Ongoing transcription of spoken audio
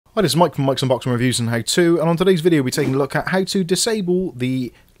Hi, this is Mike from Mike's Unboxing Reviews and How To, and on today's video we're taking a look at how to disable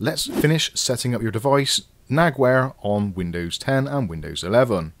the Let's Finish Setting Up Your Device Nagware on Windows 10 and Windows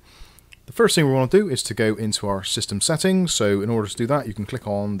 11. The first thing we want to do is to go into our system settings, so in order to do that you can click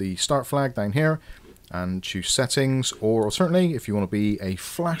on the start flag down here and choose settings, or alternately if you want to be a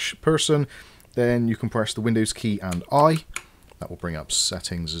flash person then you can press the Windows key and I. That will bring up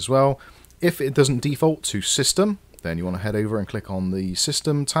settings as well. If it doesn't default to system, then you want to head over and click on the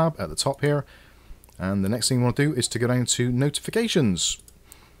System tab at the top here. And the next thing you want to do is to go down to Notifications.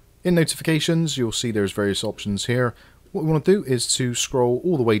 In Notifications, you'll see there's various options here. What we want to do is to scroll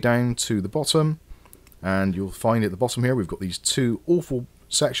all the way down to the bottom. And you'll find at the bottom here, we've got these two awful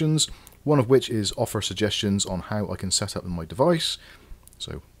sections. One of which is Offer Suggestions on how I can set up my device.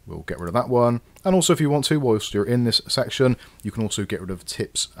 So we'll get rid of that one. And also if you want to, whilst you're in this section, you can also get rid of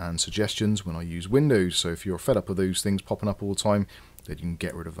tips and suggestions when I use Windows. So if you're fed up with those things popping up all the time, then you can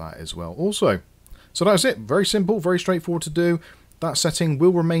get rid of that as well also. So that's it. Very simple, very straightforward to do. That setting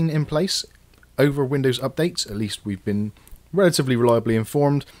will remain in place over Windows updates. At least we've been relatively reliably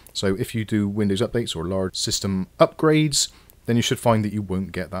informed. So if you do Windows updates or large system upgrades, then you should find that you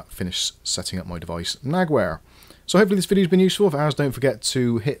won't get that Finish Setting Up My Device Nagware. So hopefully this video has been useful. If it has, don't forget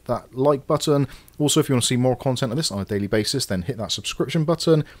to hit that like button. Also, if you want to see more content of this on a daily basis, then hit that subscription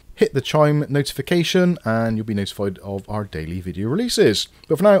button, hit the chime notification, and you'll be notified of our daily video releases.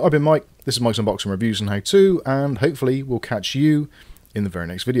 But for now, I've been Mike. This is Mike's Unboxing Reviews and How To, and hopefully we'll catch you in the very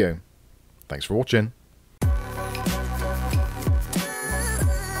next video. Thanks for watching.